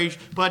not perish,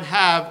 but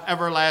have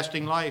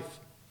everlasting life.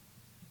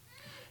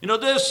 You know,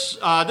 this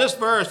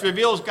verse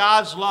reveals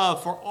God's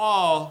love for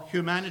all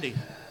humanity.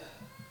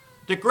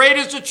 The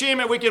greatest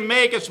achievement we can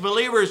make as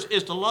believers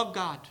is to love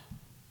God.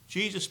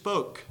 Jesus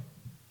spoke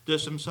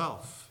this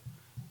himself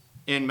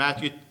in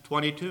Matthew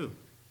 22,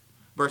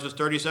 verses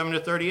 37 to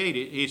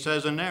 38. He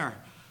says in there,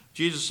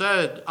 Jesus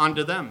said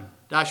unto them,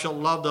 Thou shalt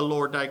love the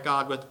Lord thy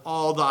God with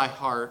all thy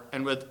heart,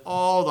 and with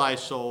all thy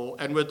soul,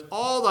 and with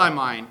all thy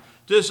mind.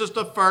 This is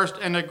the first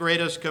and the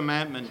greatest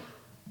commandment.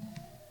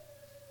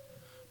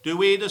 Do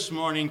we this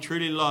morning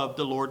truly love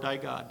the Lord thy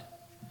God?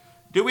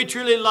 Do we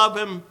truly love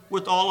him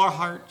with all our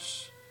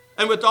hearts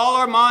and with all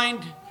our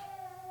mind?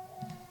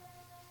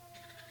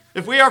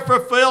 If we are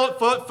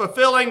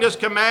fulfilling this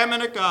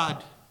commandment of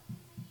God,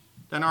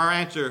 then our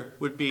answer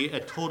would be a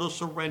total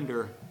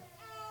surrender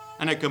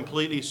and a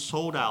completely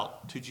sold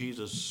out to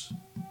Jesus.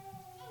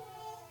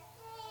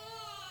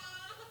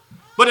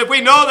 But if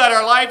we know that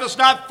our life is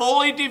not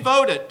fully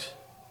devoted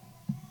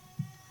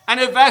and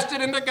invested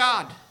into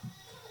God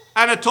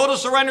and a total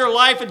surrender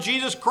life in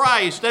Jesus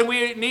Christ, then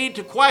we need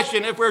to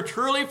question if we're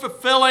truly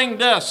fulfilling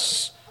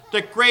this,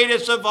 the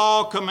greatest of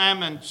all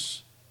commandments,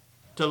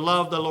 to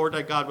love the Lord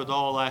thy God with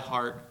all thy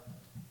heart,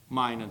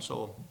 mind, and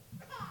soul.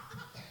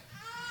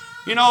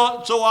 You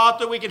know, so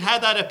often we can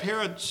have that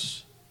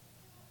appearance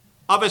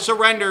of a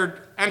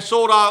surrendered and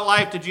sold out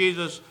life to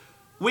Jesus.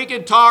 We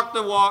can talk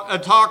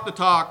the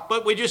talk,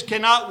 but we just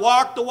cannot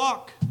walk the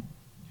walk.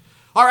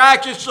 Our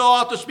actions so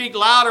often speak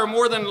louder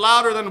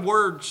than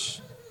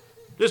words.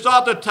 This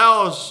often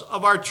tells us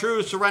of our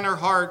true surrendered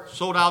heart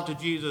sold out to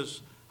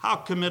Jesus. How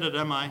committed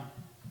am I?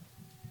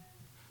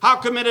 How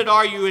committed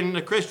are you in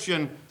the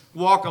Christian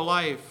walk of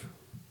life?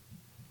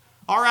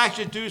 Our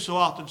actions do so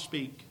often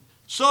speak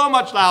so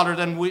much louder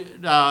than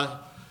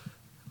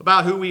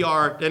about who we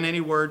are than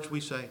any words we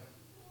say.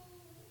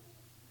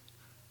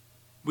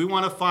 We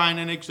want to find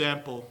an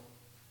example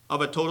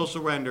of a total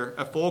surrender,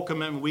 a full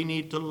commitment. We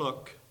need to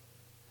look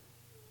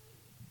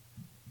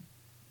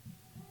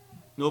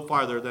no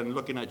farther than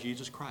looking at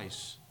Jesus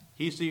Christ.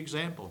 He's the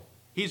example.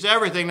 He's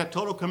everything that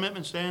total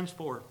commitment stands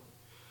for.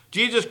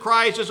 Jesus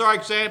Christ is our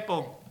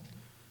example.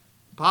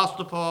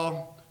 Apostle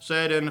Paul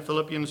said in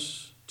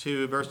Philippians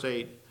 2, verse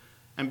 8,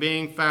 and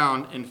being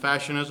found in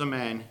fashion as a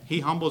man,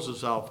 he humbles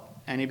himself,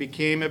 and he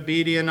became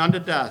obedient unto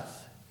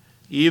death,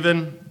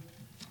 even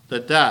the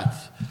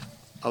death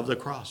of the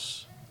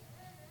cross.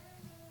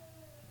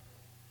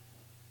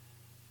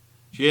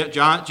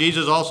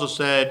 Jesus also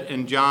said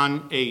in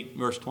John 8,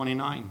 verse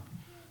 29,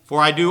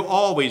 for I do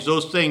always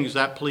those things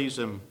that please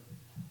him.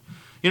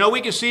 You know,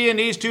 we can see in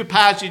these two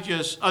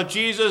passages of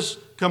Jesus'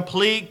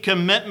 complete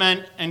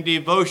commitment and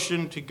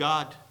devotion to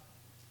God.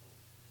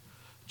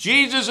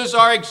 Jesus is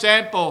our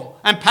example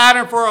and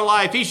pattern for our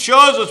life. He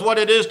shows us what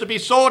it is to be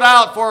sold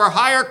out for a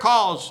higher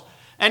cause,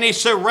 and he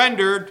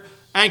surrendered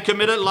and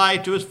committed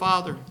life to his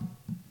Father.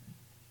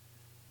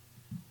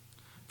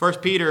 1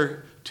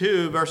 Peter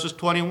 2, verses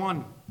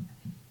 21.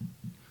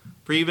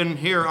 For even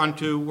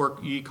hereunto were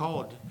ye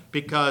called,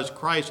 because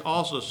Christ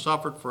also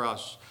suffered for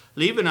us,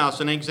 leaving us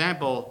an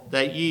example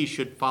that ye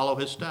should follow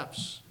his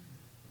steps.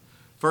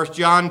 1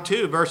 John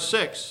 2, verse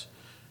 6.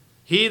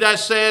 He that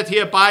saith he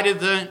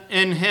abideth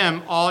in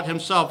him ought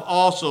himself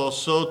also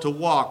so to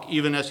walk,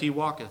 even as he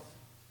walketh.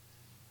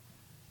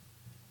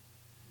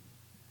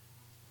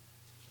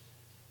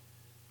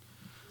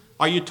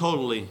 Are you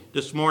totally,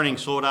 this morning,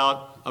 sold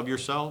out of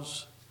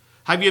yourselves?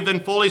 Have you been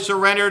fully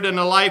surrendered in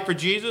a life for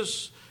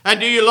Jesus? And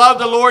do you love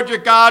the Lord your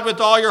God with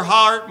all your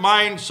heart,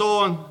 mind,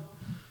 soul, and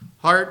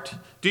heart?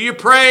 Do you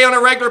pray on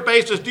a regular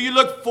basis? Do you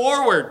look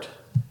forward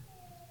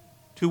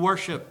to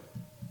worship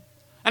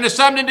and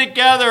assembling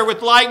together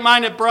with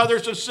like-minded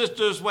brothers and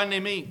sisters when they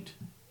meet?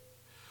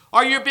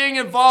 Are you being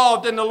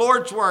involved in the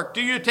Lord's work?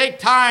 Do you take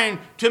time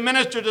to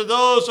minister to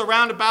those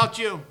around about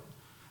you,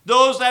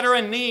 those that are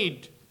in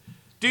need?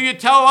 Do you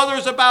tell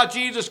others about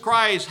Jesus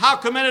Christ? How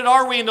committed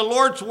are we in the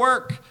Lord's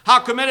work? How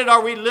committed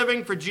are we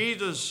living for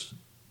Jesus?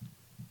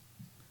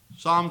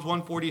 Psalms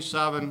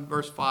 147,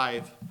 verse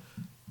 5,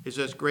 it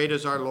says, great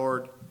is our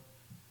Lord,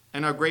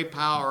 and our great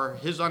power.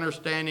 His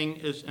understanding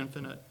is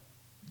infinite.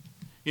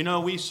 You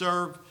know, we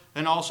serve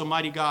an awesome,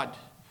 mighty God.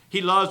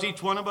 He loves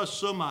each one of us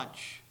so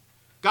much.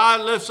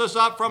 God lifts us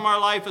up from our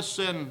life of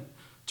sin.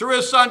 Through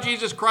his Son,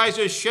 Jesus Christ,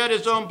 who has shed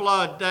his own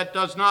blood that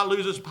does not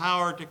lose its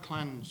power to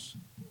cleanse.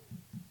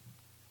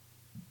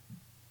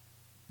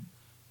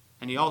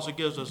 And he also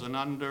gives us an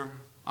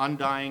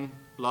undying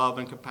love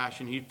and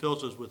compassion. He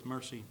fills us with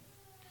mercy.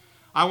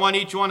 I want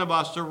each one of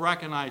us to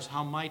recognize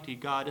how mighty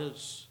God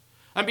is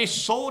and be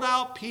sold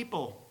out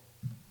people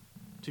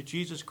to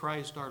Jesus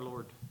Christ our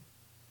Lord.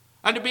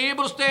 And to be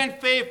able to stand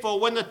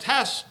faithful when the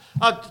test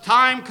of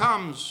time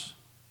comes.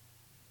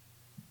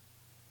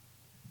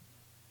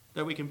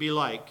 That we can be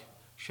like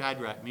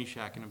Shadrach,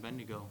 Meshach, and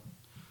Abednego.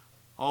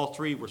 All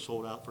three were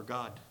sold out for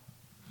God.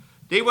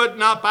 They would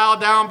not bow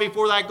down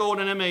before that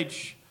golden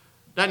image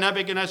that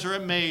Nebuchadnezzar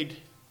had made.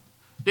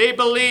 They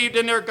believed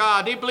in their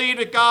God. They believed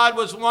that God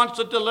was once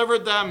to deliver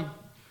them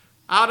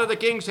out of the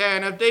king's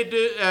hand. If they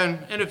do, and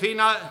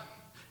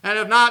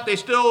if not, they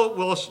still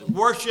will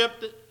worship.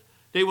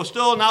 They will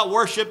still not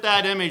worship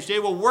that image. They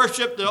will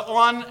worship the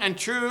one and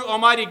true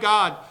Almighty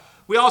God.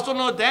 We also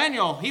know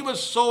Daniel. He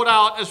was sold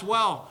out as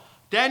well.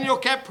 Daniel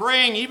kept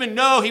praying, even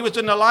though he was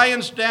in the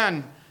lion's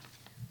den.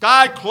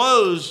 God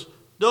closed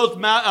those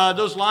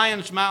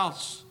lions'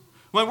 mouths.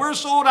 When we're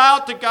sold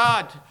out to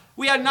God,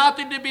 we have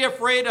nothing to be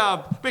afraid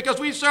of because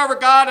we serve a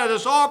God that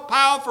is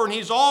all-powerful and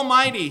he's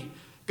almighty.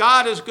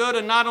 God is good,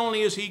 and not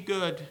only is he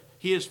good,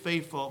 he is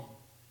faithful.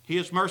 He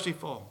is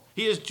merciful.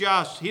 He is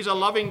just. He's a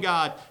loving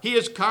God. He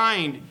is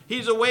kind.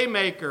 He's a way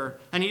maker,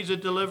 and he's a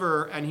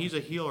deliverer, and he's a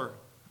healer.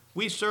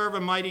 We serve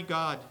a mighty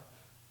God.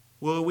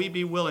 Will we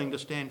be willing to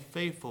stand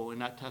faithful in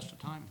that test of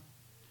time?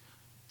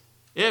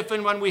 If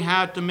and when we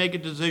have to make a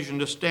decision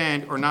to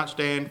stand or not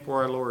stand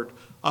for our Lord,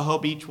 I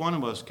hope each one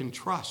of us can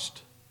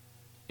trust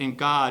in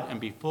God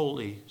and be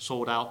fully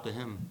sold out to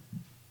him.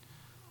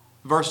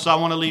 The verse I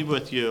want to leave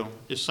with you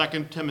is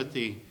 2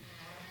 Timothy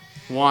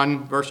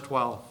 1, verse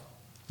 12.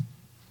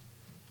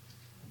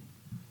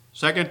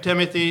 2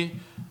 Timothy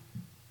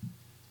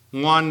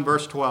 1,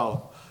 verse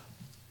 12.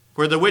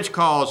 For the which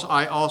cause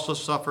I also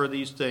suffer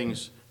these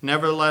things.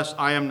 Nevertheless,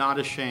 I am not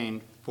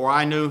ashamed, for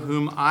I know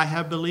whom I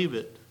have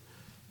believed,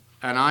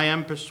 and I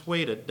am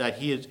persuaded that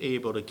he is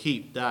able to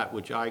keep that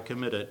which I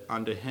committed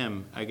unto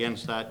him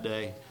against that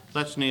day.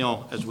 Let's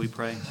kneel as we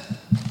pray.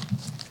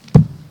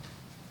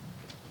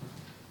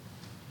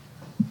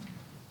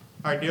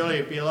 Our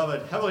dearly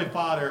beloved Heavenly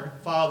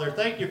Father,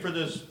 thank you for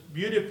this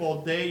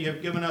beautiful day you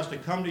have given us to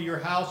come to your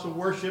house of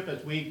worship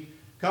as we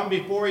come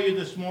before you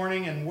this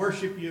morning and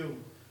worship you.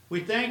 We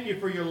thank you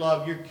for your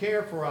love, your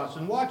care for us,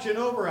 and watching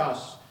over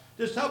us.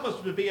 Just help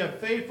us to be a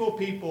faithful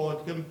people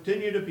and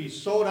continue to be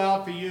sold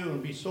out for you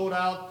and be sold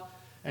out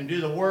and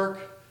do the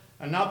work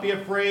and not be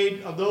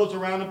afraid of those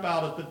around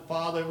about us. But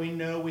Father, we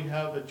know we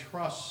have a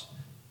trust.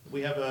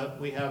 We have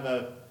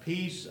a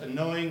peace, a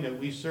knowing that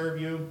we serve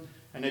you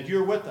and that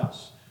you're with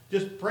us.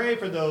 Just pray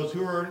for those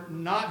who are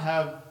not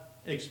have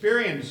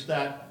experienced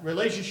that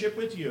relationship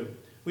with you.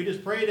 We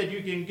just pray that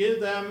you can give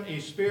them a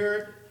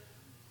spirit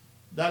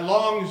that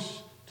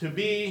longs to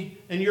be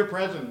in your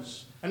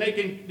presence, and they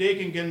can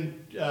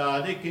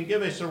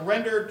give a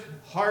surrendered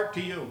heart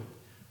to you.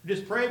 We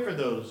just pray for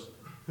those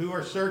who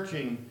are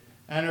searching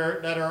and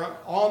that are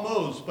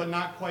almost but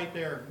not quite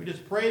there. We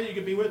just pray that you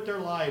could be with their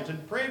lives,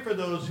 and pray for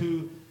those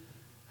who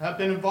have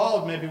been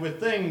involved maybe with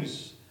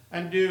things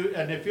and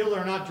they feel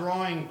they're not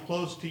drawing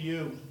close to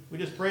you. We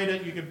just pray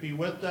that you could be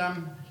with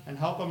them and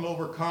help them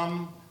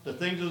overcome the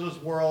things of this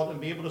world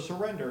and be able to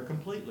surrender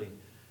completely.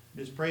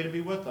 Just pray to be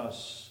with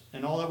us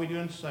in all that we do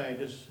and say.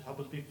 Just help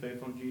us be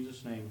faithful in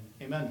Jesus' name.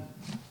 Amen.